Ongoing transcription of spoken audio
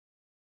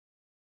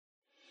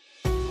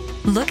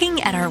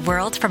Looking at our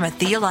world from a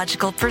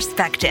theological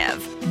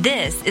perspective.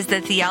 This is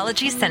the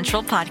Theology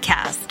Central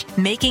Podcast,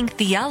 making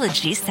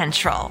theology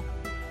central.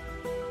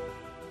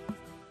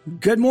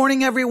 Good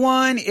morning,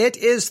 everyone. It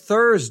is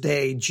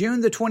Thursday,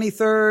 June the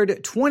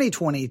 23rd,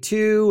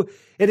 2022.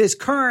 It is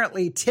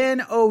currently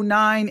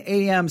 10:09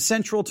 a.m.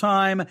 Central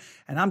Time,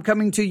 and I'm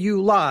coming to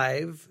you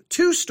live,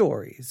 2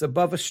 stories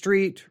above a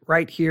street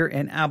right here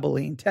in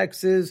Abilene,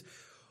 Texas.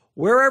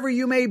 Wherever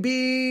you may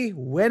be,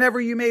 whenever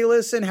you may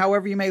listen,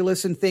 however you may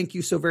listen, thank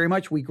you so very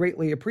much. We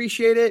greatly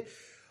appreciate it.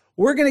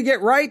 We're going to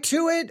get right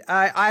to it.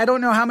 I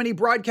don't know how many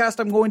broadcasts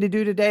I'm going to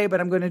do today, but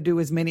I'm going to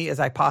do as many as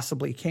I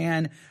possibly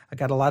can. I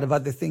got a lot of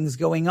other things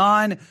going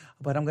on,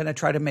 but I'm going to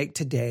try to make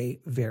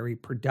today very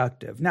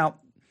productive. Now,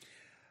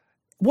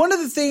 one of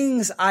the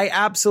things I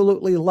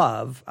absolutely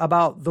love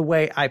about the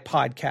way I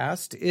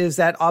podcast is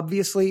that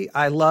obviously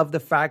I love the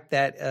fact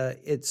that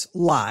it's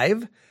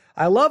live.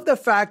 I love the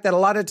fact that a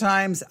lot of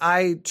times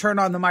I turn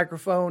on the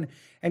microphone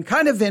and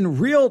kind of in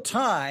real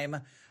time,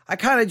 I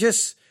kind of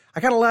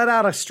let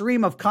out a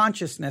stream of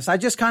consciousness. I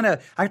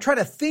try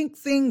to think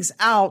things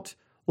out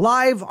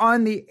live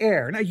on the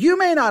air. Now, you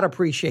may not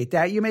appreciate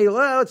that. You may,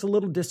 it's a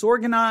little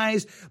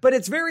disorganized, but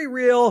it's very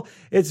real.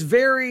 It's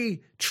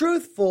very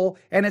truthful.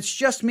 And it's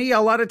just me a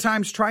lot of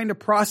times trying to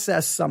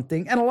process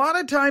something. And a lot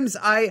of times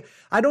I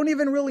don't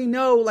even really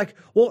know,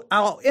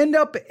 I'll end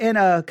up in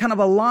a kind of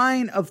a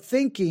line of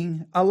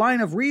thinking, a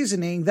line of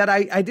reasoning that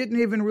I didn't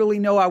even really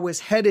know I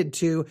was headed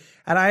to.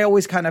 And I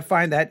always kind of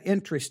find that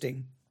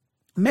interesting.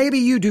 Maybe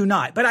you do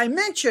not, but I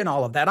mention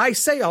all of that. I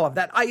say all of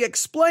that. I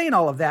explain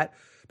all of that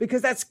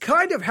because that's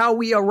kind of how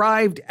we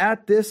arrived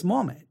at this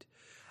moment.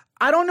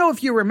 I don't know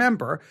if you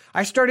remember,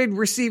 I started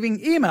receiving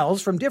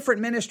emails from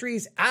different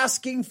ministries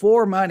asking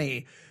for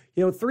money.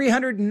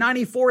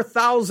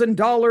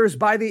 $394,000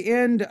 by the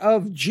end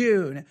of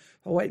June.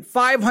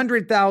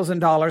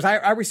 $500,000.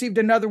 I received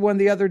another one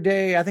the other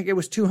day. I think it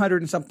was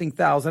 200 and something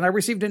thousand. I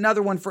received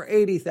another one for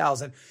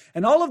 80,000.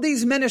 And all of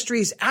these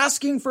ministries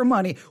asking for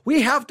money.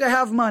 We have to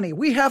have money.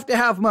 We have to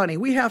have money.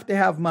 We have to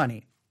have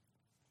money.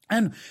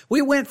 And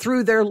we went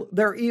through their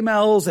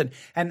emails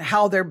and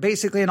how they're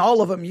basically, and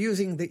all of them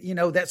using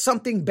that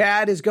something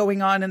bad is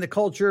going on in the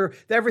culture.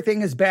 That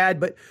everything is bad,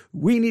 but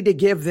we need to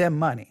give them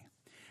money.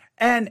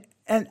 And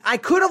I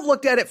could have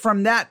looked at it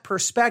from that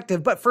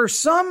perspective, but for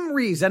some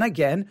reason,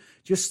 again,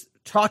 just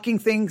talking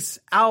things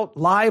out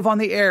live on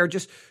the air,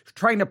 just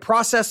trying to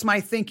process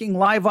my thinking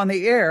live on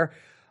the air,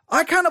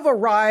 I kind of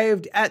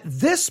arrived at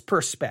this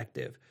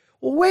perspective.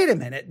 Well, wait a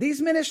minute. These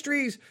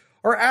ministries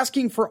are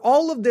asking for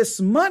all of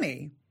this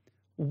money.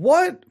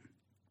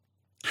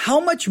 How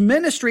much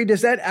ministry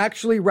does that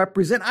actually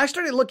represent? I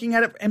started looking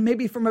at it and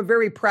maybe from a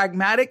very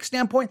pragmatic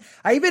standpoint.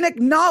 I even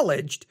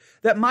acknowledged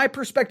that my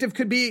perspective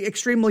could be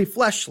extremely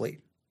fleshly.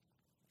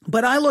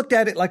 But I looked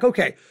at it like,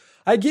 okay,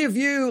 I give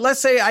you, let's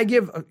say I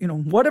give,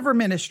 whatever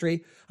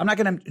ministry. I'm not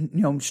going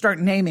to, start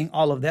naming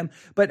all of them,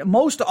 but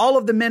most all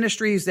of the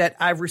ministries that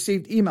I've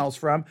received emails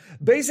from,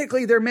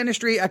 basically their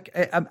ministry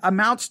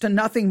amounts to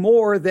nothing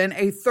more than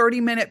a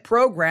 30-minute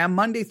program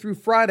Monday through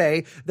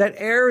Friday that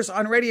airs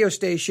on radio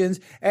stations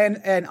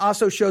and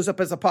also shows up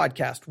as a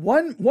podcast.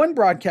 One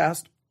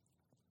broadcast,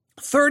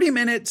 30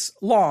 minutes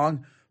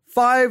long,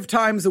 5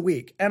 times a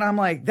week. And I'm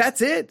like,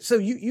 that's it? So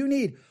you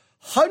need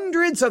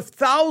hundreds of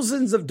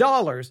thousands of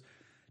dollars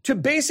to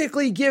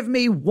basically give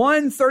me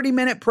one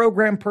 30-minute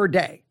program per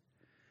day.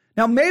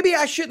 Now, maybe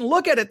I shouldn't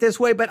look at it this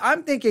way, but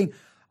I'm thinking,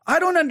 I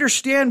don't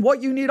understand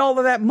what you need all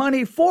of that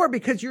money for,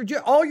 because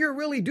all you're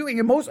really doing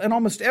in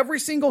almost every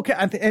single case,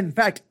 in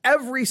fact,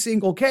 every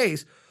single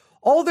case,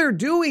 all they're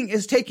doing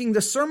is taking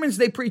the sermons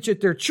they preach at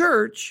their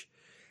church,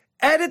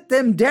 edit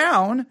them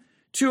down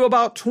to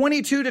about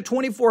 22 to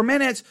 24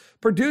 minutes,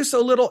 produce a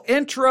little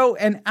intro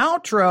and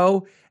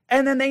outro,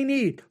 and then they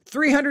need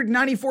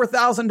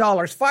 $394,000,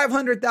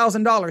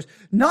 $500,000,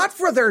 not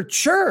for their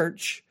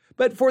church,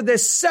 but for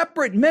this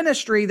separate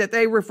ministry that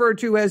they refer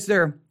to as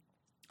their,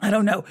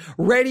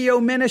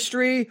 radio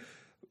ministry,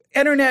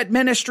 internet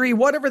ministry,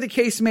 whatever the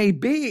case may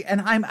be.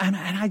 And I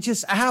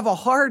have a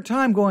hard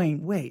time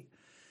going, wait.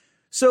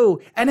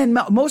 So, and in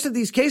most of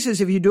these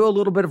cases, if you do a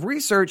little bit of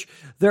research,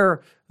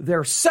 they're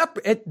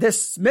separate.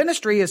 This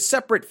ministry is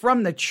separate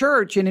from the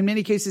church. And in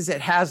many cases,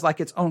 it has like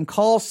its own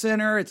call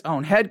center, its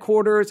own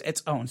headquarters,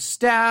 its own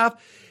staff.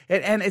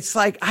 And it's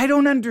like, I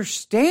don't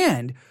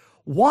understand.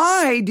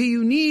 Why do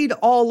you need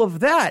all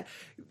of that?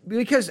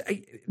 Because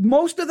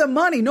most of the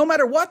money, no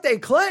matter what they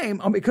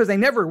claim, because they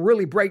never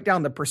really break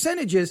down the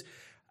percentages,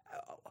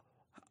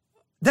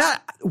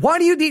 why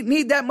do you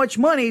need that much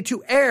money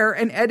to air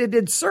an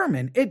edited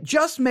sermon? It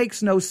just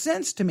makes no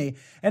sense to me.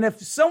 And if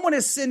someone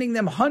is sending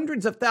them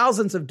hundreds of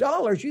thousands of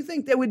dollars, you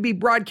think they would be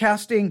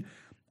broadcasting,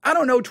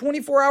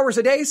 24 hours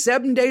a day,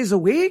 7 days a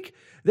week?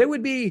 They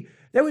would be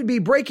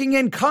breaking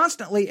in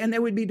constantly, and they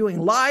would be doing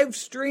live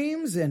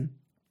streams and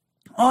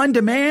on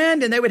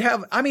demand, and they would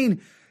have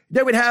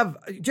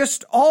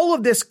just all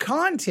of this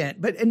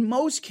content. But in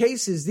most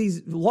cases,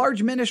 these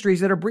large ministries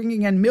that are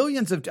bringing in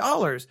millions of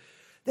dollars,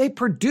 they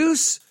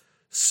produce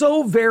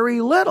so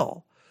very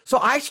little. So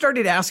I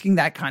started asking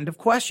that kind of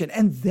question.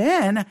 And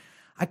then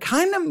I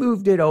kind of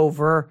moved it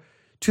over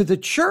to the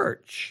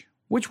church,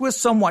 which was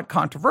somewhat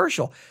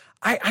controversial.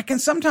 I can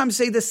sometimes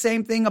say the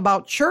same thing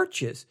about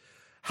churches.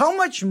 How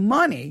much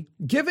money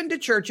given to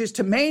churches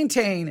to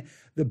maintain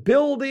the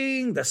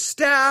building, the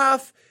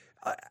staff,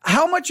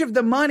 how much of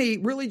the money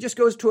really just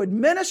goes to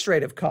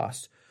administrative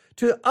costs,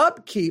 to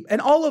upkeep, and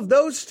all of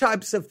those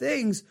types of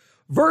things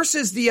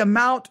versus the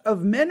amount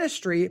of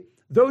ministry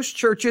those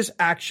churches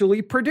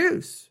actually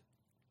produce?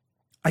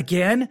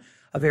 Again,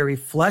 a very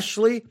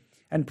fleshly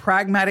and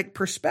pragmatic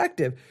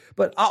perspective.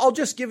 But I'll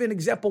just give an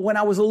example when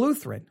I was a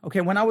Lutheran.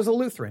 Okay, when I was a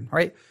Lutheran,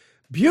 right?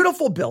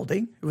 Beautiful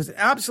building. It was an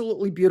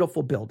absolutely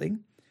beautiful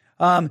building.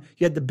 You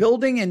had the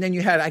building, and then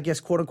you had, I guess,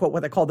 quote unquote,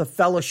 what they call the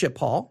fellowship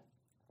hall.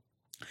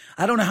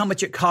 I don't know how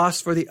much it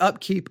costs for the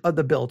upkeep of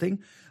the building,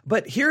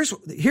 but here's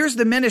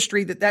the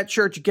ministry that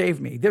church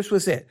gave me. This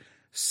was it.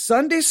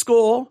 Sunday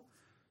school,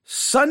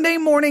 Sunday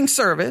morning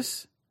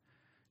service,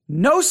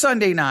 no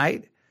Sunday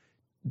night,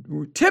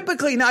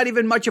 typically not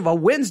even much of a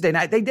Wednesday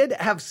night. They did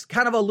have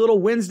kind of a little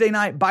Wednesday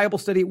night Bible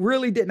study. It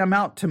really didn't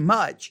amount to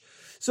much.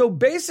 So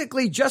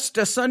basically just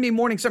a Sunday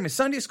morning sermon.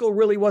 Sunday school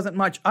really wasn't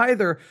much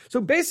either. So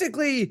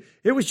basically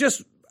it was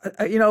just,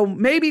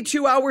 maybe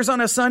 2 hours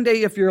on a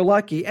Sunday if you're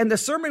lucky. And the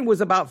sermon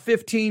was about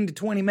 15 to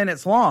 20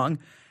 minutes long.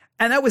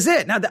 And that was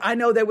it. Now, I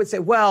know they would say,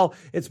 well,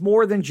 it's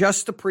more than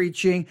just the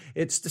preaching.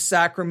 It's the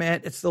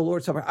sacrament. It's the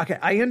Lord's Supper. Okay,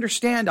 I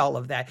understand all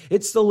of that.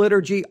 It's the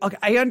liturgy. Okay,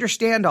 I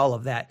understand all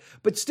of that.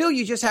 But still,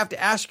 you just have to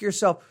ask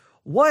yourself,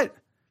 what?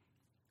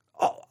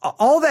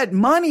 All that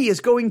money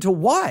is going to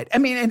what? I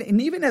mean, and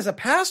even as a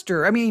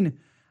pastor, I mean,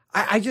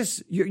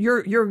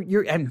 you're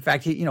in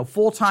fact,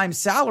 full-time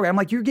salary. I'm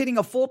like, you're getting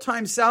a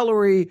full-time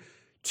salary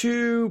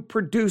to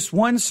produce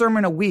one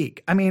sermon a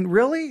week. I mean,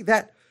 really?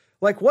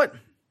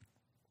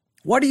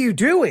 What are you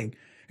doing?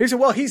 He said,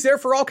 well, he's there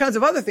for all kinds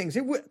of other things.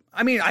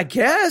 I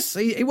guess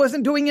he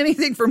wasn't doing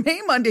anything for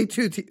me Monday,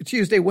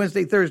 Tuesday,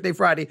 Wednesday, Thursday,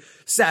 Friday,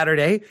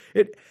 Saturday.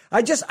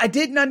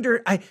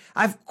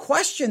 I've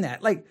questioned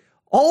that. Like,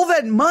 all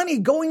that money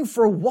going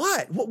for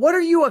what? What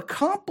are you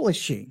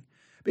accomplishing?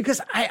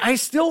 Because I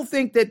still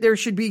think that there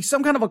should be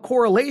some kind of a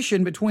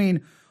correlation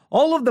between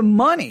all of the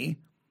money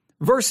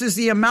versus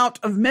the amount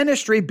of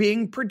ministry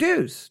being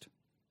produced.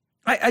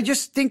 I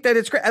just think that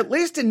it's great. At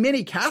least in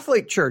many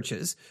Catholic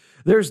churches,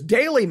 there's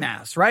daily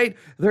mass, right?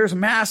 There's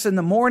mass in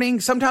the morning.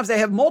 Sometimes they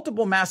have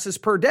multiple masses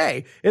per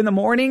day, in the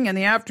morning, in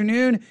the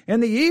afternoon,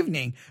 in the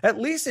evening. At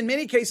least in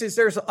many cases,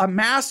 there's a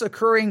mass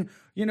occurring,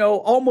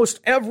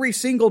 almost every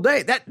single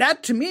day.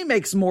 That to me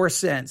makes more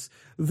sense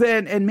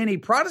than in many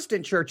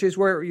Protestant churches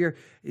where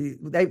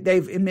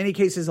they've in many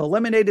cases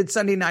eliminated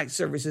Sunday night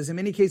services. In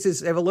many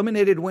cases, they've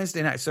eliminated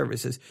Wednesday night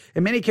services.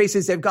 In many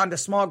cases, they've gone to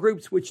small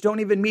groups which don't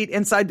even meet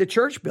inside the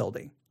church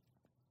building.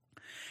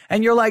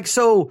 And you're like,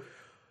 so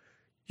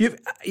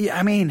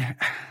I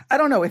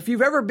don't know. If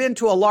you've ever been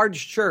to a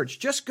large church,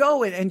 just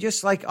go and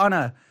just like on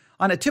a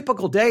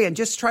typical day and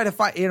just try to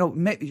find,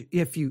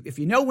 if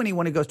you know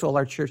anyone who goes to a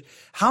large church,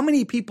 how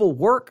many people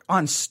work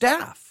on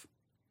staff?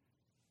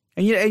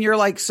 And you're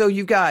like, so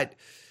you've got,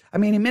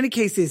 in many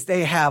cases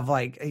they have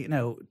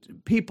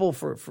people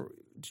for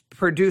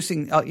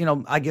producing,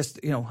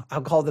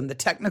 I'll call them the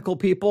technical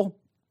people,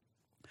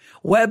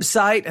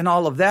 website and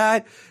all of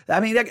that.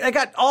 They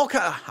got all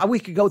we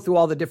could go through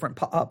all the different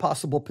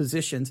possible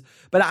positions,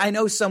 but I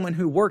know someone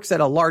who works at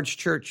a large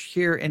church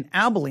here in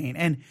Abilene,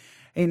 and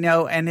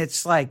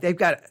it's like they've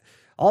got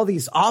all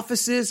these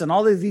offices and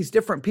all of these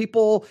different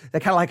people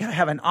that kind of like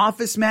have an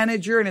office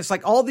manager, and it's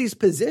like all these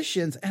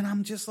positions, and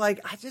I'm just like,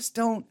 I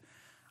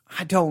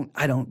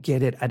don't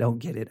get it. I don't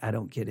get it.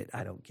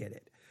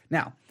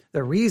 Now,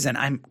 the reason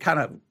I'm kind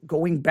of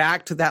going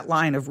back to that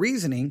line of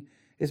reasoning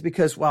is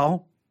because,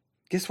 well,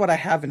 guess what I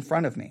have in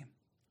front of me?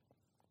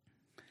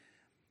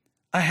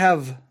 I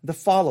have the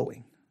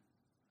following,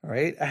 all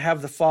right? I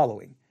have the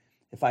following.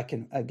 If I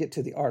can get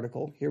to the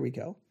article, here we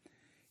go.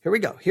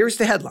 Here's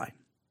the headline.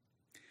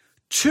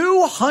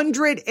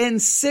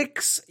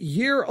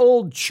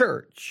 206-year-old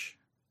church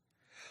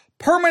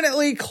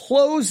permanently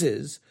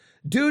closes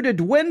due to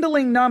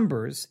dwindling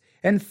numbers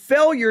and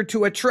failure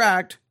to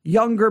attract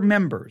younger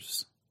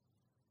members.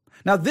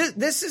 Now,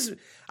 this is,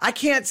 I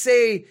can't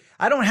say,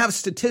 I don't have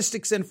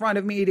statistics in front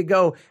of me to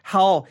go,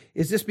 how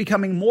is this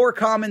becoming more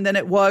common than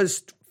it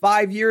was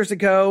 5 years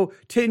ago,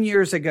 10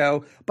 years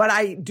ago? But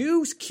I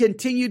do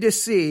continue to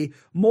see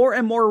more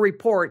and more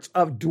reports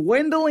of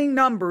dwindling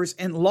numbers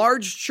in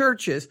large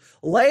churches,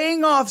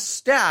 laying off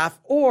staff,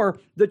 or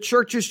the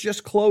churches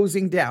just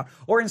closing down.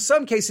 Or in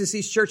some cases,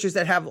 these churches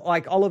that have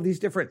like all of these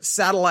different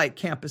satellite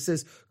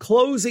campuses,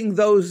 closing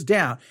those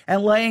down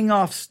and laying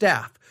off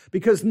staff,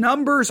 because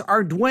numbers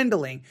are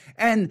dwindling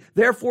and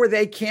therefore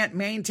they can't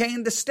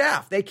maintain the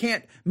staff. They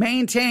can't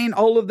maintain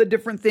all of the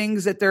different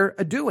things that they're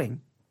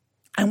doing.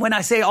 And when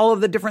I say all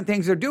of the different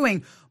things they're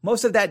doing,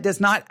 most of that does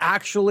not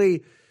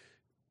actually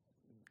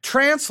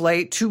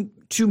translate to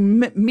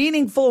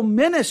meaningful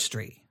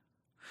ministry.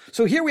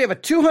 So here we have a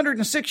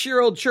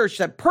 206-year-old church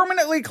that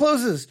permanently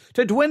closes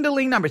to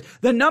dwindling numbers.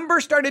 The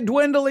numbers started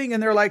dwindling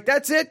and they're like,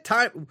 that's it.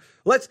 Time.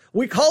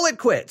 We call it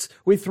quits.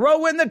 We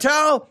throw in the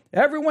towel.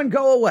 Everyone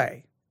go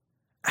away.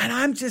 And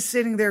I'm just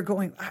sitting there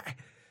going,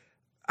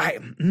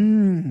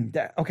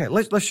 okay,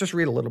 let's just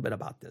read a little bit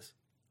about this.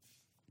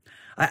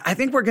 I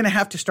think we're going to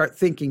have to start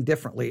thinking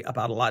differently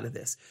about a lot of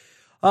this.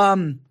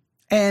 And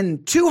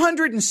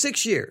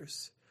 206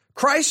 years,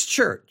 Christ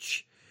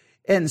Church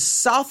in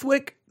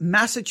Southwick,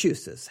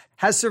 Massachusetts,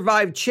 has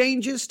survived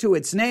changes to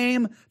its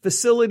name,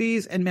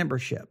 facilities, and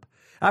membership.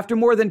 After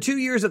more than 2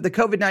 years of the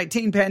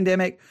COVID-19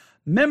 pandemic,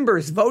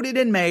 members voted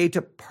in May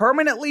to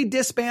permanently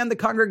disband the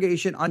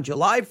congregation on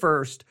July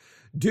 1st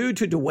due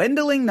to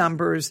dwindling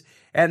numbers,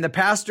 and the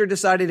pastor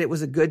decided it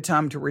was a good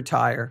time to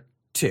retire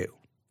too.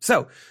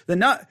 So the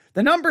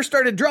numbers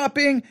started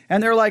dropping,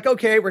 and they're like,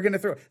 okay, we're going to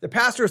throw. The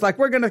pastor's like,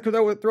 we're going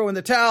to throw in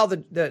the towel.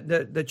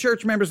 The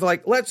church members are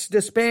like, let's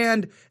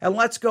disband and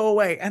let's go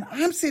away. And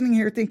I'm sitting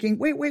here thinking,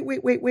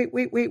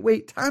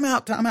 wait, time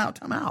out.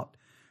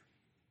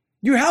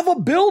 You have a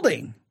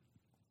building,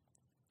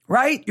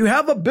 right? You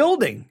have a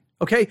building,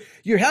 okay?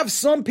 You have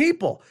some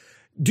people.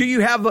 Do you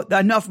have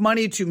enough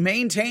money to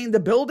maintain the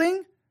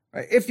building?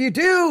 Right? If you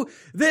do,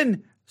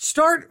 then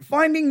start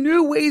finding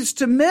new ways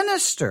to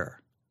minister.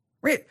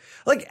 Right?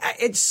 Like,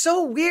 it's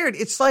so weird.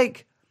 It's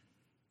like,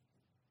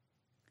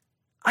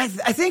 I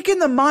think in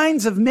the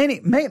minds of many,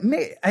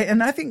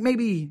 and I think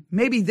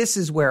maybe this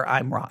is where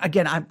I'm wrong.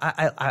 Again,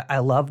 I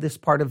love this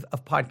part of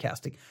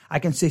podcasting. I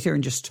can sit here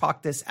and just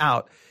talk this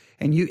out,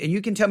 and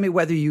you can tell me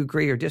whether you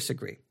agree or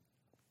disagree.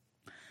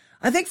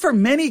 I think for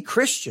many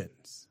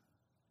Christians,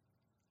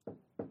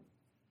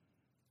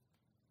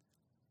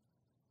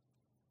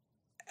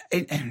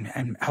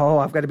 and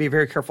I've got to be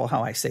very careful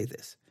how I say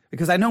this,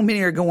 because I know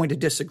many are going to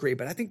disagree,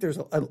 but I think there's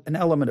an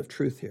element of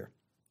truth here.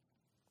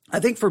 I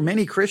think for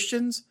many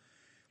Christians,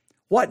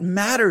 what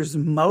matters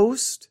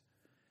most,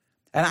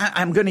 and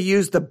I'm going to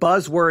use the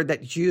buzzword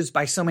that's used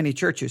by so many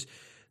churches,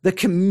 the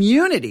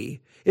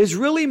community is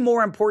really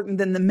more important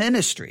than the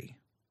ministry.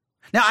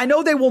 Now, I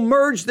know they will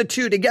merge the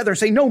two together and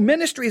say, no,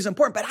 ministry is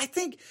important. But I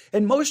think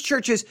in most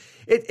churches,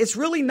 it's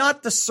really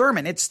not the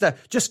sermon. It's the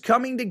just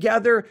coming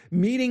together,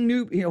 meeting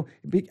new,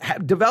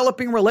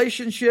 developing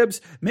relationships,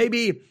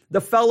 maybe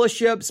the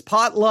fellowships,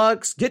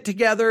 potlucks,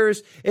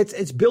 get-togethers.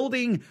 It's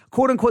building,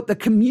 quote unquote, the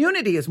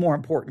community is more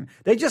important.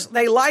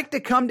 They like to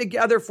come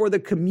together for the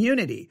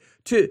community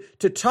to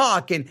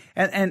talk and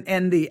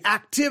the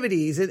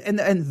activities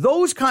and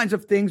those kinds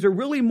of things are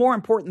really more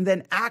important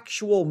than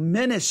actual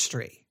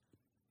ministry.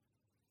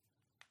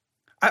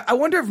 I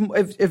wonder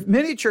if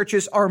many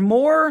churches are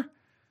more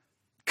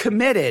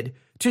committed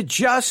to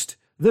just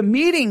the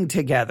meeting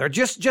together,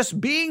 just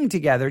being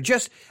together,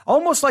 just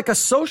almost like a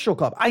social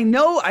club. I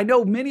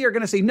know many are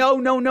going to say,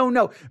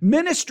 no.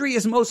 Ministry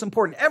is most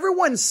important.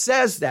 Everyone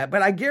says that,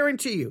 but I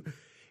guarantee you,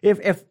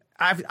 if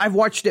I've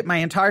watched it my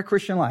entire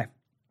Christian life.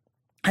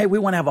 Hey, we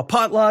want to have a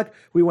potluck.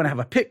 We want to have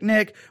a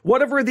picnic,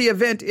 whatever the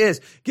event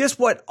is. Guess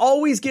what?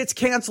 Always gets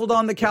canceled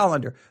on the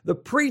calendar. The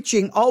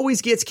preaching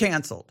always gets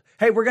canceled.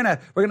 Hey, we're going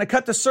to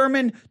cut the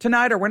sermon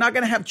tonight, or we're not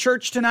going to have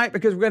church tonight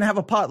because we're going to have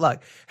a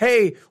potluck.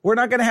 Hey, we're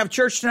not going to have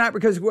church tonight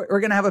because we're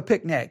going to have a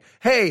picnic.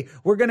 Hey,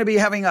 we're going to be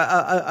having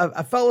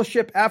a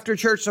fellowship after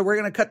church, so we're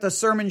going to cut the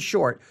sermon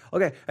short.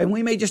 Okay. And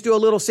we may just do a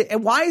little,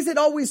 and why is it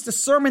always the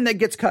sermon that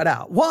gets cut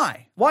out?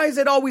 Why? Why is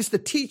it always the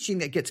teaching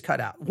that gets cut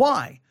out?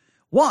 Why?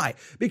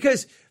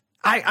 Because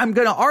I'm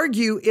going to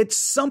argue it's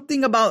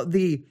something about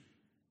the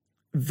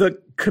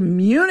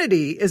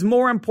community is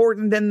more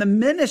important than the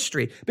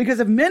ministry. Because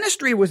if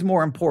ministry was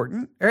more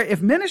important, I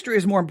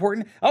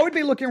would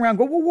be looking around,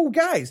 whoa,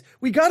 guys,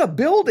 we got a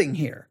building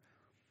here.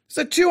 It's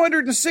a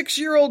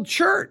 206-year-old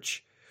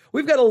church.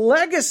 We've got a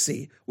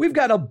legacy. We've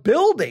got a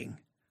building.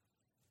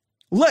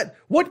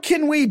 What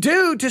can we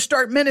do to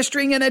start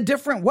ministering in a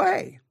different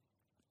way?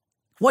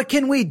 What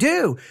can we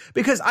do?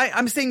 Because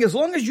I'm saying as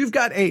long as you've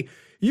got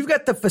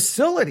the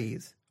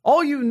facilities,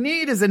 all you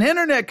need is an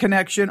internet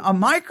connection, a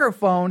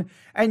microphone,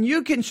 and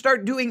you can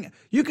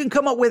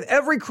come up with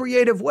every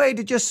creative way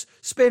to just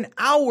spend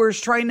hours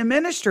trying to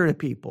minister to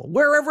people,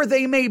 wherever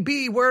they may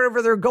be,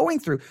 wherever they're going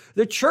through.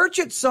 The church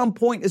at some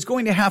point is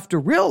going to have to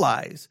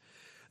realize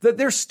that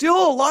there's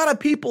still a lot of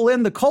people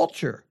in the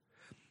culture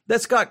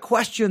that's got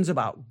questions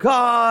about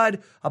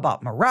God,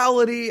 about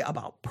morality,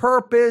 about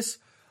purpose,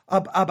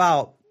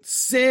 about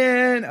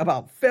sin,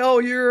 about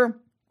failure,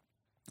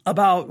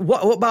 about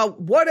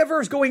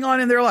whatever is going on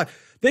in their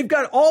life. They've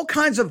got all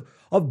kinds of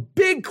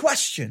big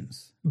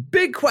questions,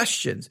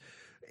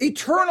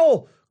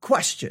 eternal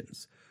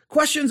questions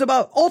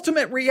about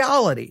ultimate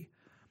reality.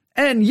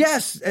 And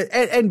yes,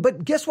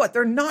 but guess what?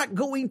 They're not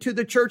going to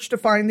the church to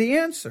find the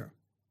answer.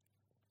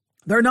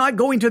 They're not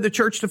going to the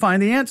church to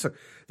find the answer.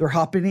 They're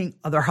hopping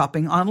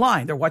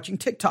online. They're watching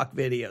TikTok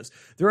videos.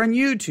 They're on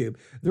YouTube.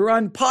 They're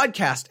on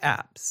podcast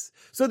apps.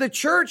 So the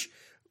church,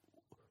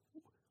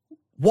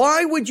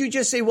 why would you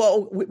just say,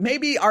 well,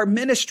 maybe our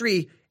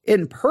ministry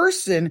in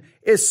person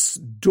is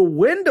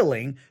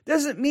dwindling?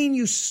 Doesn't mean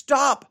you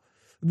stop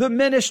the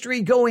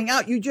ministry going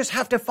out. You just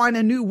have to find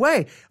a new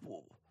way.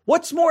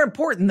 What's more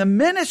important, the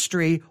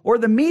ministry or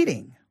the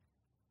meeting?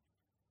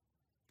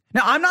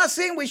 Now, I'm not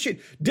saying we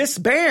should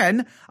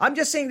disband. I'm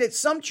just saying that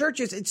some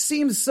churches, it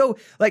seems so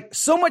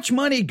much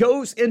money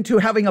goes into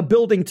having a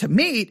building to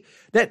meet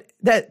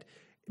that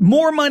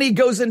more money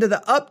goes into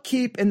the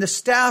upkeep and the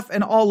staff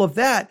and all of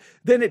that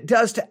than it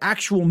does to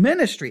actual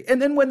ministry.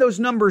 And then when those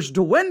numbers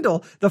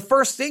dwindle, the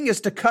first thing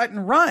is to cut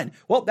and run.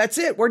 Well, that's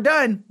it. We're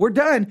done. We're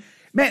done.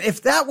 Man,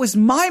 if that was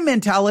my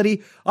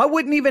mentality, I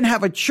wouldn't even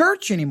have a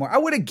church anymore. I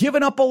would have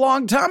given up a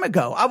long time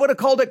ago. I would have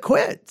called it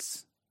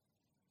quits.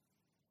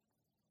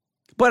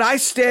 But I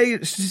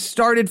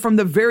started from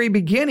the very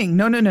beginning.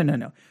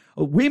 No.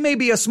 We may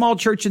be a small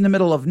church in the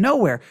middle of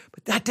nowhere,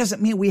 but that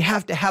doesn't mean we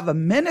have to have a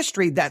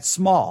ministry that's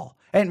small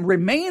and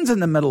remains in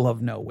the middle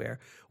of nowhere.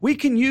 We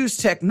can use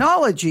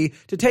technology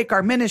to take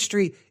our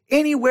ministry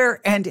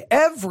anywhere and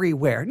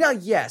everywhere. Now,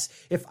 yes,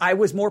 if I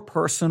was more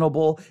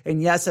personable,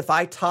 and yes, if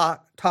I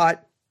taught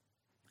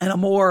in a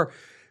more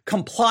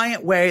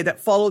compliant way that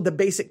followed the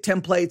basic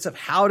templates of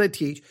how to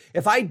teach,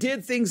 if I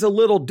did things a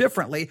little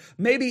differently,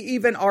 maybe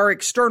even our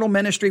external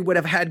ministry would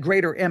have had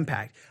greater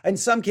impact. In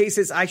some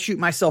cases, I shoot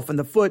myself in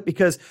the foot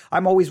because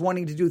I'm always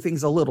wanting to do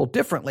things a little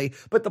differently.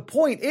 But the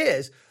point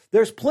is,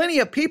 there's plenty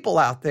of people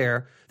out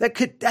there that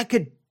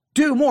could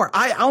do more.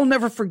 I'll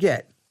never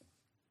forget.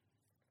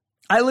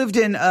 I lived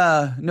in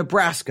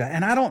Nebraska,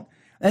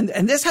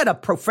 and this had a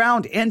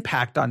profound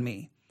impact on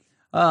me.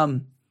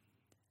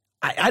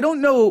 I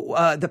don't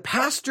know the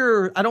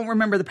pastor. I don't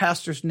remember the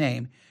pastor's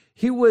name.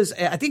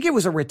 I think he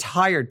was a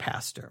retired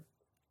pastor,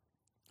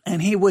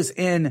 and he was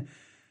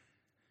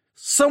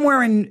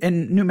somewhere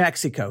in New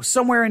Mexico.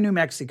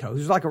 He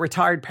was like a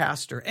retired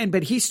pastor,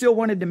 but he still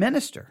wanted to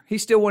minister.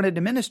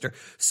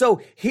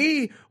 So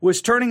he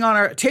was turning on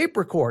a tape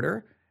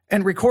recorder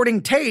and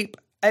recording tape,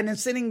 and then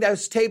sending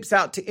those tapes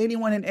out to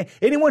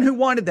anyone who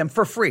wanted them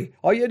for free.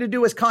 All you had to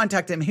do was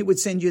contact him. He would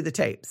send you the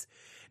tapes.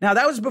 Now,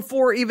 that was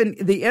before even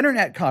the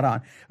internet caught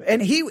on.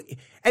 And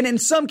in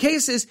some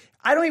cases,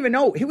 I don't even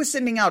know, he was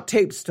sending out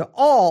tapes to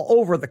all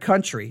over the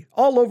country,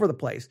 all over the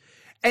place.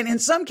 And in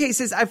some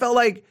cases, I felt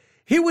like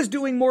he was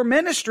doing more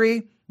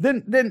ministry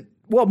than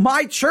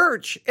my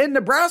church in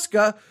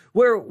Nebraska,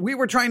 where we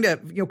were trying to,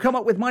 come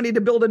up with money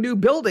to build a new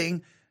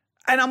building.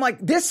 And I'm like,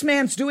 this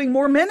man's doing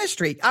more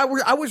ministry.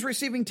 I was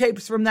receiving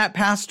tapes from that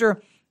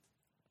pastor.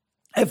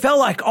 It felt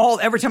like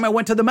every time I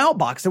went to the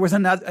mailbox, there was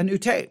a new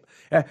tape.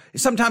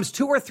 Sometimes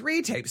 2 or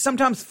 3 tapes,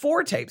 sometimes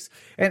 4 tapes.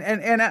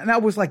 And I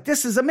was like,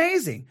 this is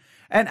amazing.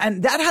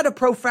 And that had a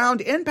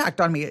profound impact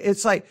on me.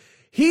 It's like,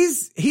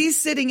 he's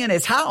sitting in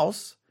his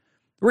house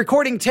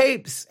recording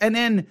tapes and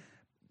then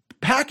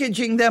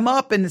packaging them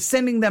up and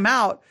sending them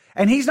out.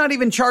 And he's not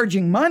even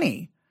charging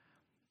money.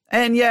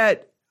 And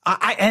yet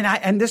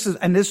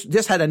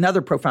this had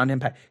another profound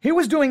impact. He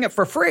was doing it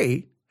for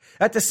free.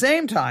 At the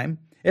same time,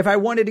 if I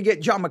wanted to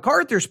get John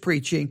MacArthur's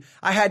preaching,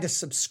 I had to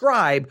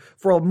subscribe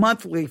for a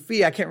monthly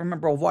fee. I can't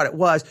remember what it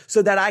was,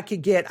 so that I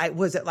could get,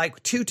 was it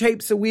like 2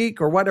 tapes a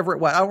week or whatever it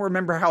was? I don't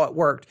remember how it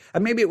worked.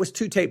 Maybe it was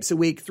 2 tapes a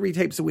week, 3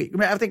 tapes a week.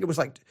 I think it was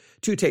like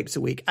 2 tapes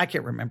a week. I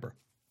can't remember.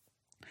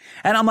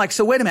 And I'm like,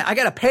 so wait a minute, I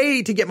got to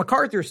pay to get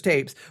MacArthur's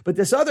tapes, but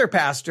this other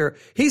pastor,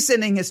 he's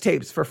sending his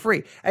tapes for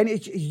free. And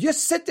you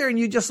just sit there and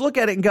you just look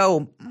at it and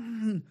go,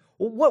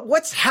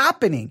 what's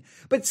happening?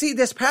 But see,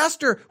 this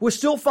pastor was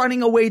still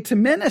finding a way to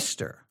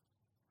minister.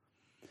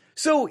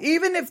 So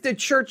even if the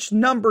church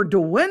number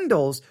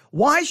dwindles,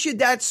 why should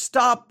that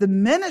stop the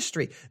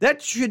ministry?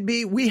 That should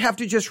be, we have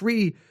to just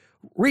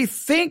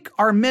rethink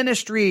our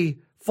ministry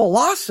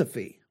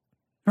philosophy,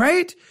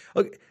 right?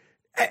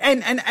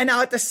 And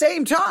now at the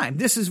same time,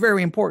 this is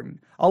very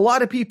important. A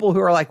lot of people who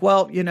are like,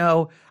 well,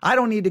 I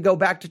don't need to go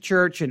back to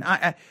church. And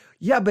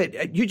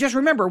but you just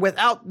remember,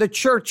 without the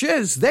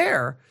churches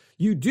there,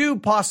 you do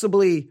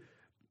possibly,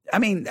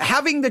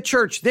 having the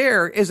church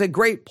there is a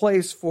great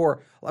place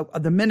for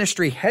the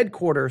ministry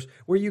headquarters,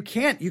 where you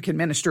can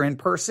minister in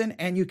person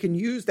and you can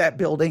use that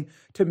building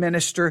to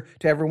minister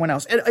to everyone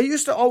else. It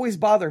used to always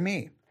bother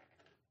me.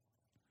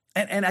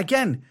 And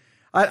again,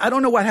 I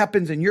don't know what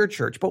happens in your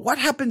church, but what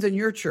happens in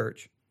your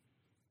church?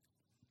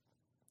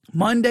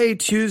 Monday,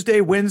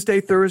 Tuesday, Wednesday,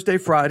 Thursday,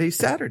 Friday,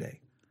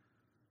 Saturday.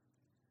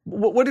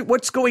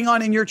 What's going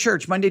on in your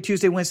church? Monday,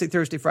 Tuesday, Wednesday,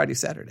 Thursday, Friday,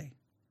 Saturday.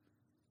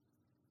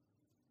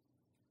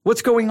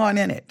 What's going on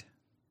in it?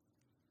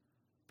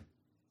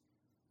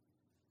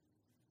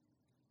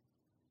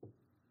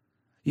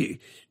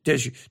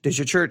 Does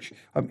your church?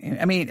 I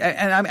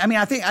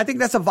think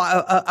that's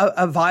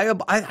a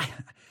viable.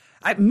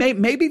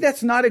 Maybe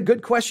that's not a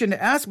good question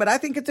to ask, but I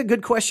think it's a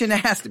good question to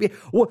ask.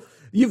 Well,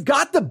 you've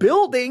got the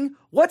building.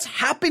 What's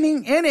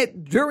happening in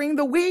it during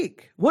the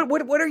week?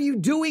 What are you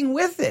doing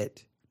with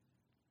it?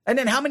 And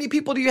then how many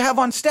people do you have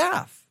on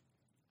staff?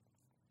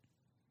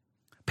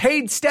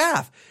 Paid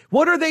staff.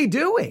 What are they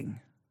doing?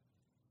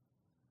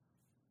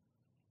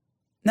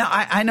 Now,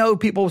 I know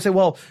people will say,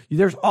 well,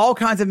 there's all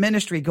kinds of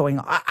ministry going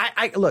on.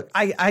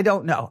 I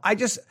don't know.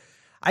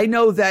 I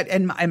know that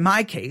in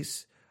my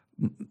case,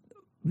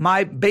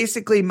 my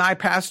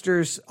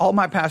pastors, all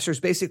my pastors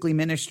basically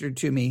ministered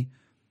to me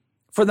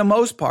for the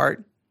most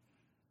part,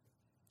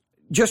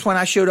 just when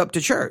I showed up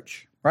to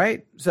church,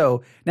 right?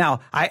 So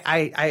now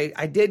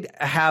I did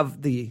have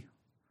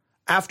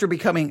after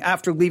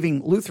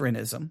leaving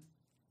Lutheranism,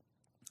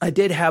 I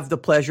did have the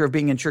pleasure of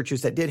being in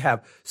churches that did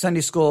have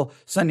Sunday school,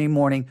 Sunday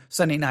morning,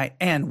 Sunday night,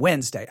 and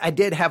Wednesday. I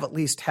did at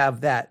least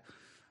have that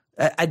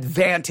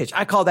advantage.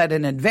 I call that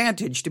an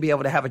advantage to be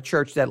able to have a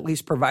church that at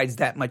least provides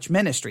that much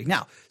ministry.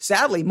 Now,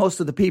 sadly, most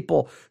of the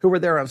people who were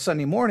there on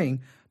Sunday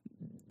morning,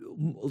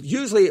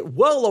 usually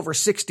well over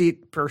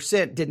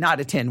 60% did not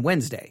attend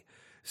Wednesday.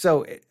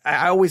 So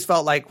I always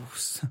felt like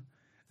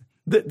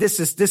this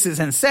is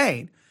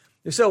insane.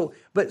 So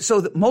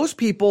most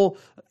people,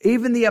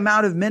 even the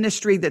amount of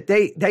ministry that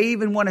they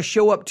even want to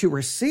show up to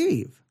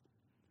receive,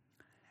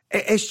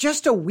 it's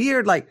just a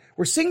weird, like,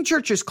 we're seeing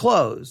churches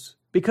close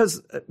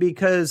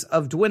because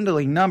of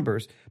dwindling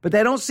numbers, but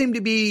they don't seem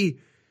to be,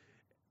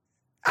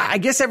 I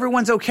guess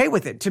everyone's okay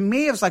with it. To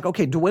me, it's like,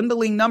 okay,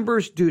 dwindling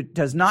numbers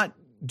does not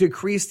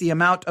decrease the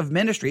amount of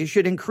ministry. It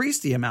should increase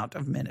the amount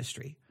of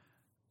ministry.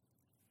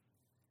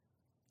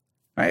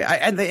 Right?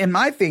 And in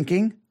my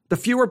thinking, the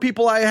fewer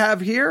people I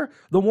have here,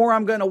 the more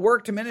I'm going to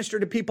work to minister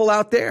to people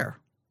out there.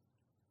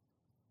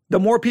 The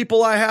more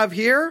people I have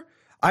here,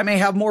 I may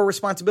have more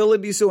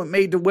responsibility, so it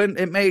may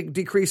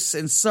decrease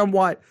in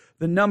somewhat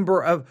the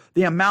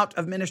amount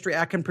of ministry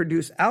I can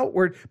produce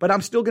outward, but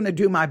I'm still going to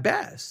do my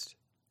best.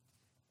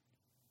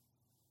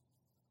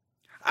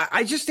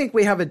 I just think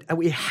we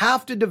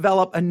have to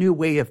develop a new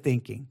way of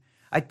thinking.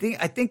 I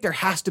think there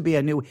has to be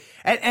a new,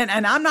 and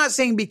I'm not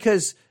saying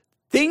because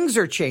things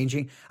are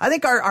changing. I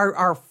think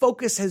our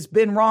focus has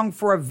been wrong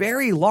for a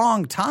very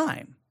long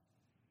time.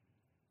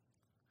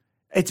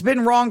 It's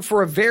been wrong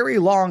for a very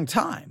long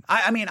time.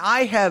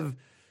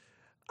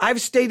 I've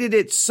stated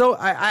it so.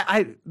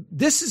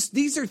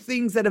 These are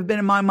things that have been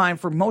in my mind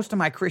for most of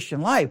my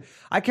Christian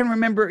life. I can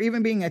remember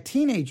even being a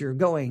teenager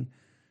going,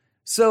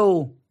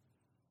 so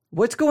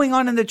what's going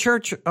on in the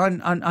church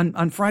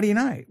on Friday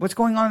night? What's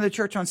going on in the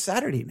church on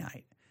Saturday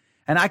night?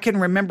 And I can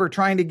remember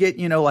trying to get,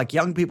 like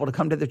young people to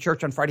come to the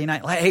church on Friday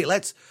night. Like, hey,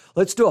 let's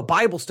do a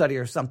Bible study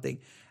or something.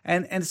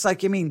 And it's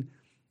like,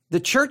 the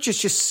church is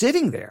just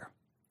sitting there,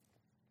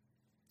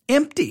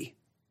 empty,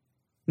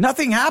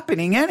 nothing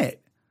happening in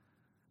it.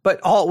 But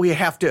we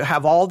have to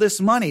have all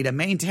this money to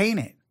maintain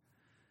it.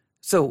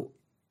 So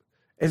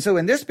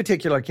in this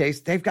particular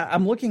case,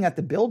 I'm looking at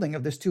the building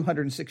of this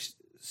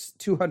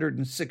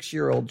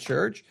 206-year-old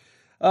church.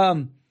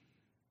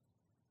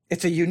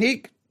 It's a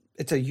unique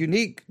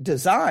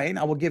design.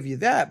 I will give you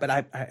that. But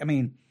I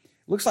mean,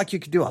 it looks like you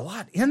could do a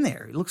lot in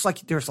there. It looks like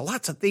there's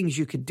lots of things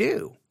you could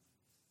do.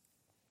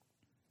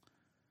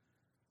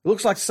 It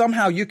looks like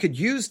somehow you could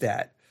use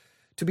that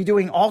to be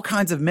doing all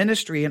kinds of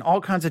ministry in all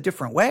kinds of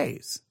different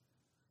ways.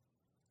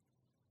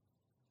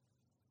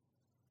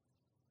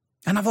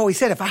 And I've always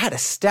said, if I had a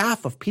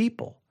staff of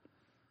people,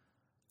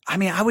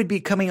 I would be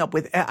coming up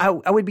with, I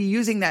would be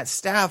using that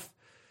staff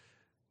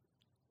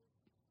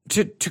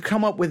to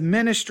come up with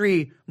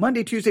ministry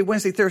Monday, Tuesday,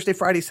 Wednesday, Thursday,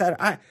 Friday,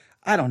 Saturday.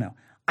 I don't know.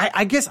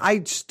 I guess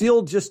I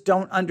still just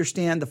don't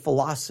understand the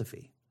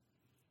philosophy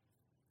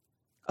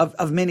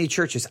of many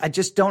churches. I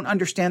just don't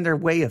understand their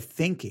way of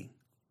thinking.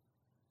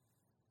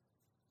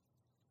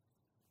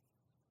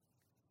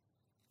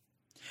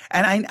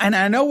 And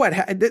I know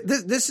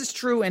this is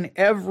true in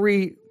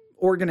every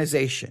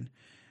organization.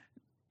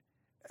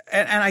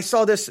 And I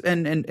saw this,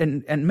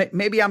 and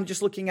maybe I'm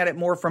just looking at it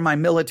more from my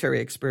military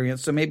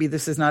experience, so maybe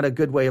this is not a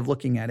good way of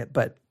looking at it.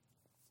 But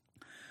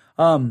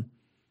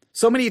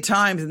so many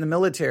times in the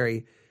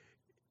military,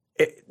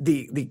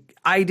 the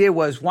idea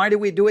was, why do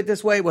we do it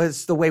this way? Well,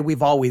 it's the way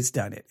we've always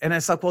done it. And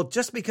it's like, well,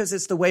 just because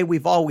it's the way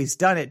we've always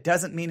done it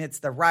doesn't mean it's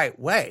the right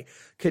way.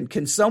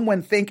 Can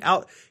someone think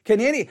out?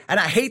 And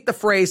I hate the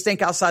phrase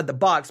 "think outside the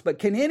box," but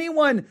can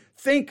anyone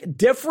think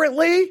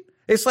differently?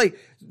 It's like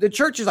the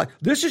church is like,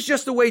 this is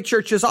just the way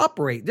churches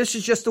operate. This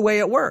is just the way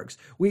it works.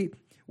 We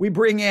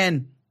bring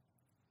in,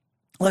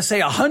 let's say,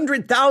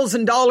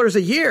 $100,000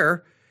 a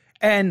year,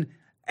 and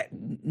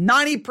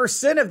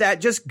 90% of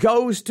that just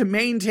goes to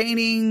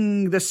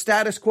maintaining the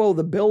status quo,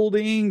 the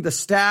building, the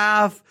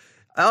staff,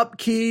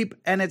 upkeep.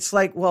 And it's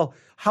like, well,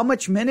 how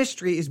much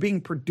ministry is being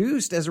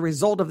produced as a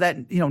result of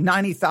that,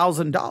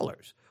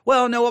 $90,000?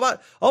 Well, no,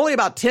 only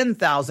about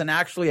 10,000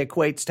 actually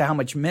equates to how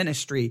much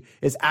ministry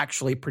is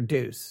actually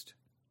produced.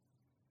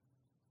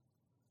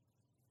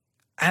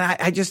 And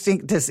I just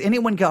think, does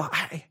anyone go,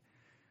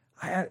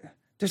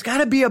 there's got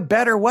to be a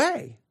better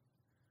way.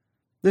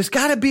 There's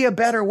got to be a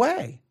better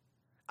way.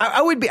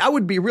 I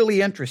would be really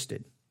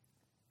interested.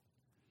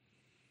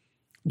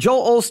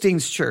 Joel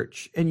Osteen's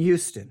church in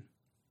Houston.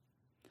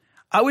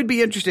 I would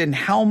be interested in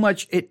how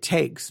much it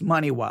takes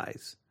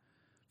money-wise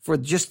for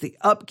just the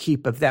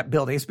upkeep of that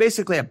building. It's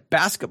basically a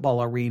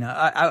basketball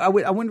arena. I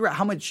wonder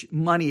how much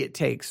money it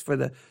takes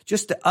for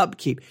just the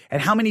upkeep,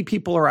 and how many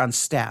people are on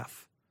staff.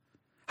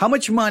 How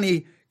much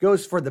money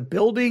goes for the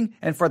building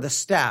and for the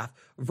staff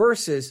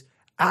versus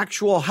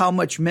actual how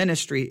much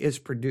ministry is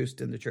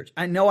produced in the church.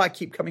 I know I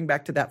keep coming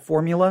back to that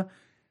formula,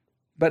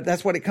 but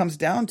that's what it comes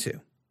down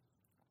to.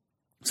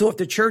 So if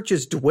the church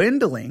is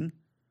dwindling,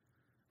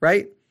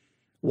 right,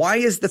 why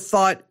is the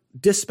thought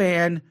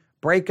disband,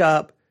 break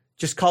up,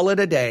 just call it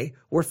a day,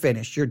 we're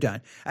finished, you're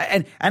done?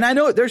 And I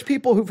know there's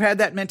people who've had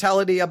that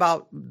mentality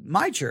about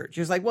my church.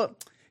 It's like, well,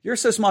 you're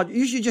so small,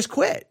 you should just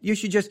quit. You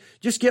should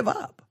just give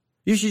up.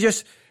 You should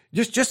just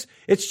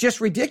it's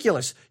just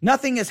ridiculous.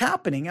 Nothing is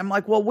happening. I'm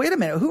like, well, wait a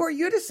minute. Who are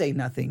you to say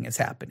nothing is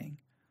happening?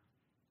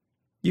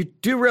 You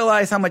do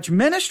realize how much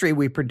ministry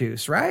we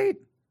produce, right?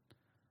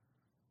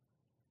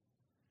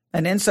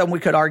 And then some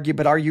could argue,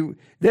 but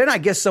then I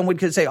guess someone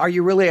could say, are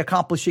you really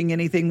accomplishing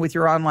anything with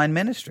your online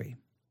ministry?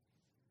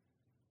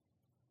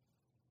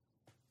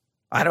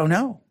 I don't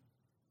know.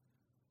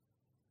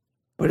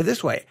 Put it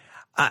this way.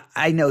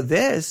 I know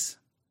this.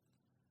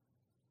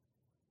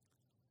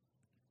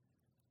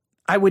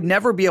 I would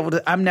never be able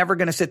to, I'm never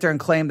going to sit there and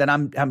claim that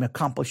I'm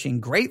accomplishing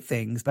great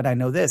things, but I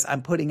know this,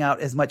 I'm putting out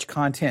as much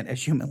content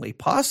as humanly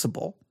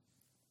possible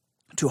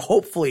to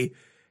hopefully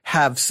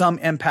have some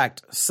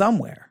impact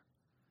somewhere.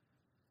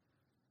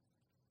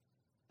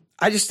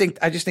 I just think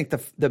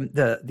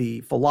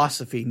the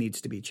philosophy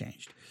needs to be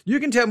changed. You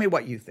can tell me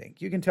what you think.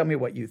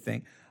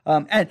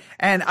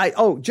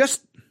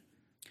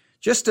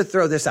 Just to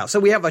throw this out. So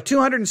we have a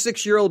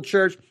 206-year-old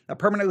church that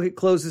permanently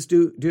closes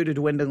due to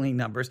dwindling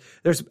numbers.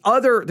 There's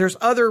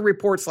other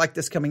reports like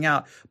this coming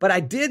out, but I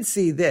did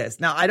see this.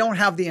 Now, I don't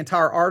have the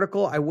entire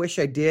article. I wish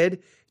I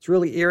did. It's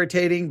really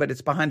irritating, but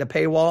it's behind a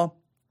paywall.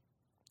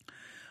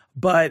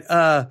 But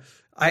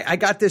I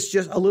got this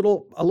just a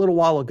little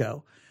while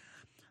ago.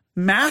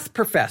 Math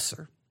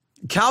professor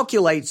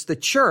calculates the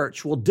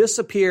church will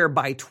disappear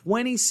by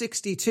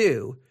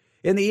 2062.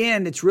 In the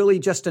end, it's really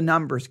just a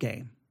numbers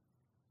game.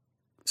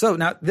 So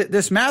now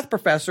this math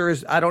professor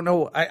is, I don't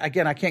know, I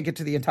can't get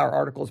to the entire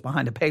article, it's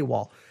behind a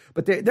paywall,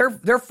 but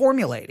they're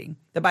formulating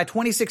that by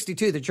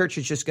 2062, the church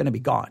is just going to be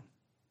gone.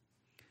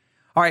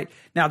 All right.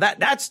 Now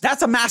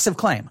that's a massive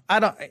claim.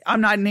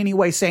 I'm not in any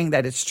way saying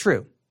that it's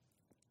true,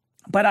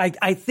 but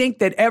I think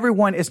that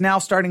everyone is now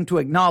starting to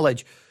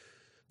acknowledge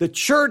the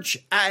church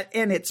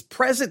in its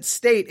present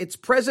state, its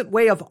present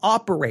way of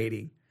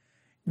operating,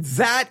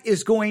 that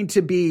is going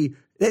to be,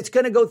 it's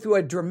going to go through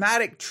a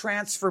dramatic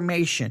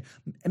transformation,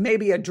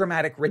 maybe a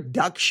dramatic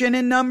reduction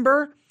in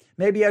number,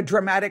 maybe a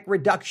dramatic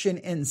reduction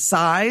in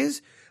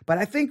size. But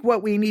I think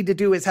what we need to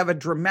do is have a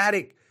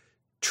dramatic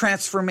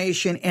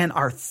transformation in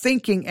our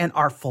thinking and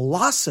our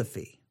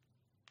philosophy.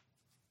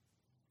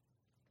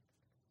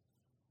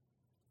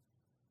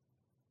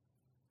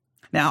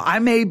 Now, I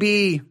may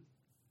be,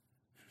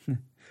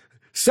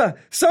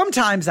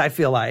 sometimes I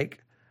feel like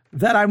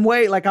that I'm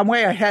way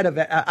ahead of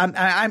it.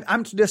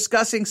 I'm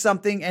discussing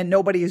something and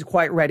nobody is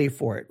quite ready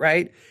for it,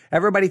 right?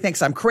 Everybody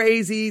thinks I'm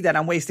crazy, that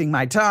I'm wasting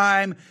my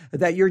time,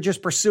 that you're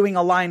just pursuing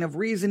a line of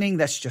reasoning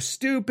that's just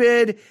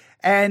stupid.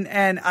 And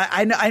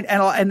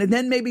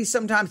then maybe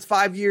sometimes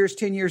 5 years,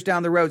 10 years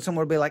down the road,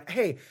 someone will be like,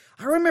 hey,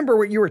 I remember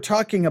what you were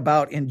talking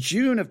about in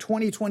June of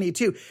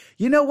 2022.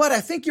 You know what? I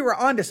think you were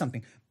onto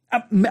something.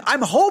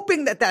 I'm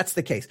hoping that that's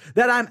the case,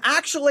 that I'm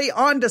actually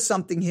onto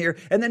something here.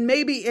 And then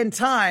maybe in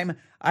time,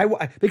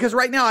 because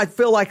right now I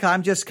feel like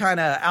I'm just kind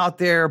of out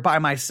there by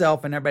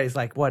myself and everybody's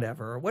like,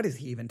 whatever, what is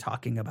he even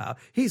talking about?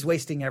 He's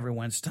wasting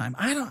everyone's time.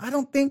 I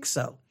don't think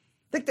so.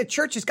 I think the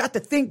church has got to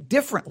think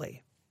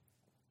differently.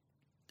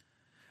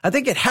 I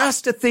think it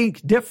has to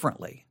think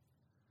differently.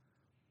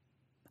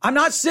 I'm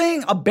not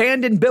saying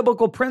abandon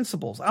biblical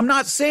principles. I'm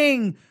not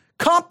saying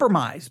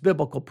compromise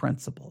biblical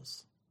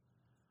principles.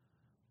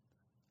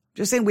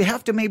 Just saying we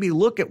have to maybe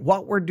look at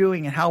what we're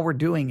doing and how we're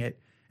doing it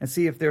and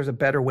see if there's a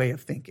better way of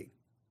thinking.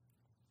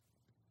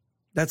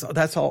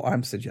 That's all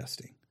I'm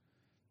suggesting.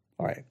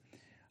 All right.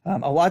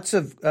 Lots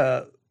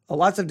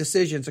of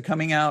decisions are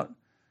coming out.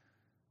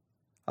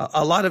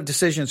 A lot of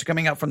decisions are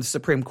coming out from the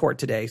Supreme Court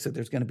today. So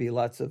there's going to be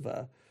lots of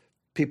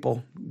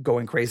people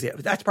going crazy.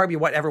 That's probably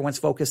what everyone's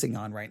focusing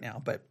on right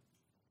now. But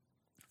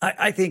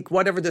I think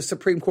whatever the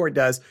Supreme Court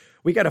does,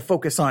 we got to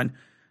focus on,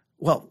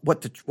 well,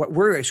 what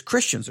we as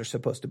Christians are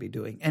supposed to be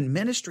doing. And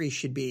ministry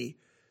should be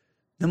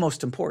the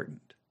most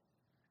important.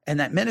 And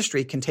that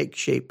ministry can take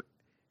shape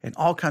in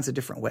all kinds of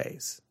different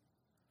ways.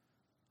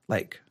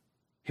 Like,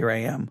 here I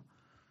am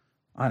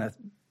on a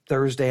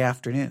Thursday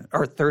afternoon,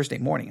 or Thursday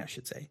morning, I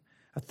should say.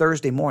 A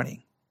Thursday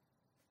morning,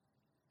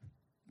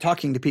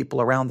 talking to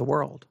people around the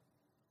world.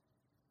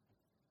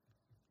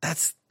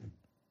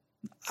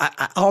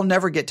 I'll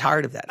never get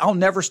tired of that. I'll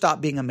never stop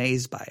being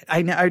amazed by it.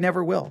 I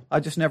never will. I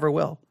just never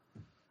will.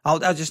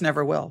 I just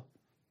never will.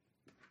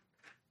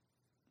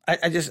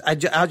 I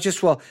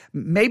just will.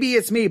 Maybe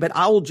it's me, but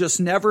I will just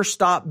never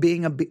stop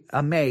being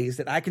amazed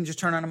that I can just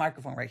turn on a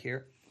microphone right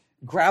here,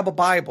 grab a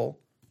Bible,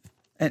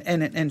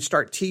 and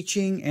start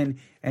teaching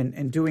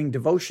and doing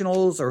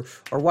devotionals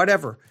or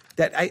whatever.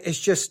 It's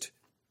just,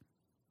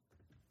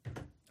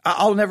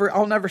 I'll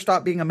never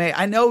stop being amazed.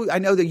 I know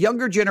the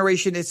younger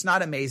generation, it's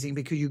not amazing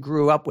because you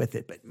grew up with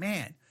it, but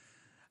man,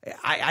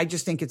 I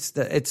just think it's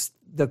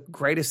the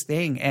greatest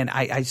thing. And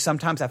I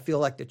sometimes I feel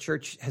like the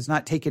church has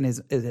not taken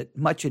as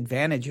much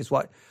advantage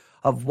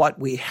of what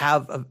we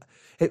have.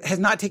 It has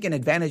not taken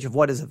advantage of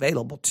what is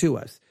available to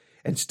us,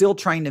 and still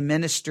trying to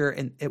minister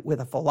with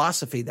a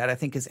philosophy that I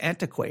think is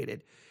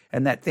antiquated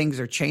and that things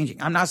are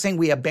changing. I'm not saying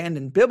we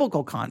abandon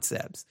biblical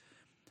concepts.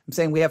 I'm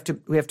saying we have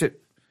to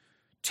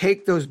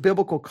take those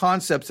biblical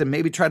concepts and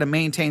maybe try to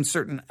maintain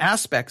certain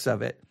aspects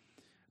of it,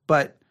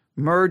 but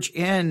merge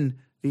in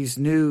these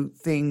new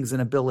things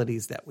and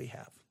abilities that we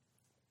have.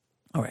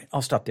 All right,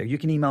 I'll stop there. You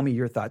can email me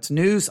your thoughts.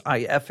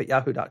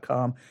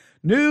 newsif@yahoo.com.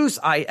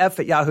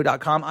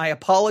 newsif@yahoo.com. I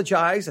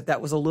apologize if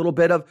that was a little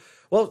bit of,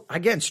 well,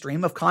 again,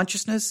 stream of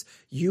consciousness.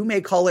 You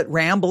may call it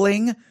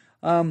rambling,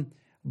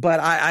 but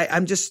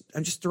I'm just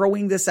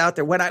throwing this out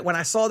there. When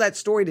I saw that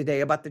story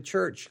today about the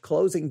church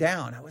closing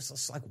down, I was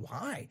just like,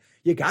 why?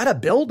 You got a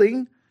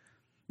building.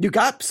 You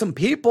got some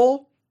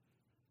people.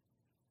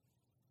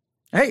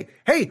 Hey,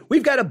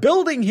 we've got a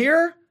building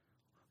here.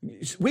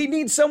 We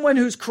need someone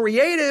who's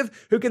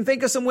creative, who can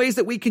think of some ways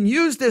that we can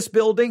use this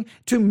building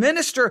to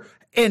minister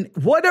in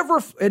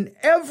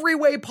every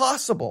way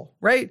possible,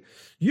 right?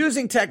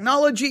 Using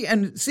technology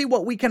and see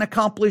what we can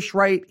accomplish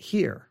right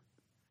here.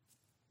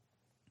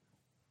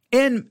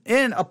 In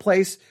a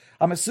place,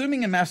 I'm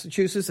assuming in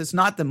Massachusetts, it's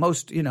not the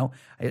most,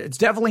 it's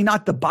definitely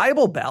not the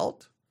Bible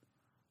Belt.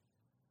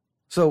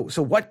 So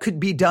what could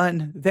be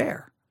done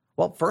there?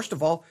 Well, first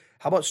of all,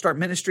 how about start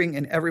ministering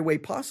in every way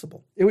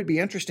possible? It would be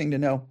interesting to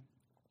know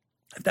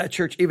if that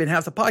church even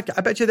has a podcast.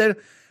 I bet you they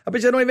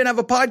don't even have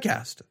a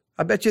podcast.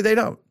 I bet you they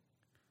don't.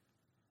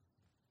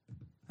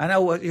 I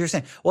know what you're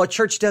saying. Well, a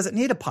church doesn't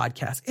need a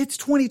podcast. It's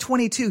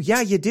 2022.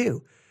 Yeah, you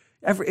do.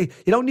 You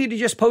don't need to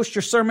just post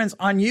your sermons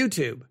on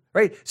YouTube,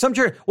 right? Some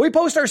church, we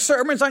post our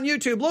sermons on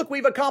YouTube. Look,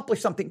 we've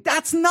accomplished something.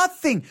 That's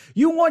nothing.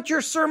 You want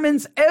your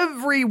sermons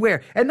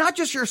everywhere. And not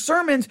just your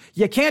sermons.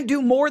 You can't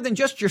do more than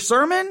just your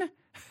sermon.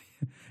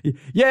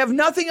 You have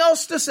nothing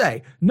else to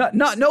say.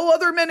 No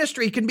other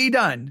ministry can be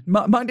done.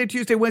 Monday,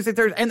 Tuesday, Wednesday,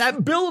 Thursday. And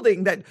that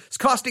building that's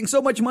costing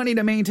so much money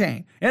to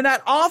maintain. And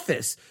that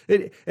office.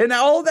 And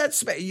all that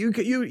space. You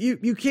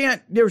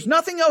can't, there's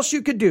nothing else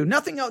you could do.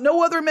 Nothing else,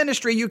 no other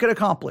ministry you could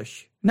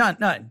accomplish.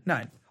 None.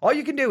 All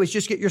you can do is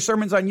just get your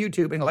sermons on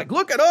YouTube and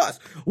look at us.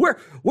 We're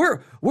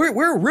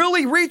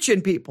really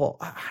reaching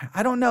people.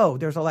 I don't know.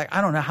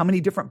 I don't know how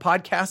many different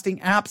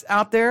podcasting apps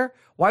out there.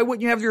 Why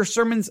wouldn't you have your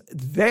sermons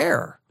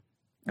there?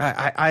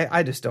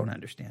 I just don't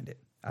understand it.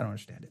 I don't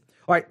understand it.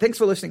 All right. Thanks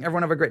for listening.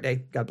 Everyone have a great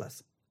day. God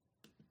bless.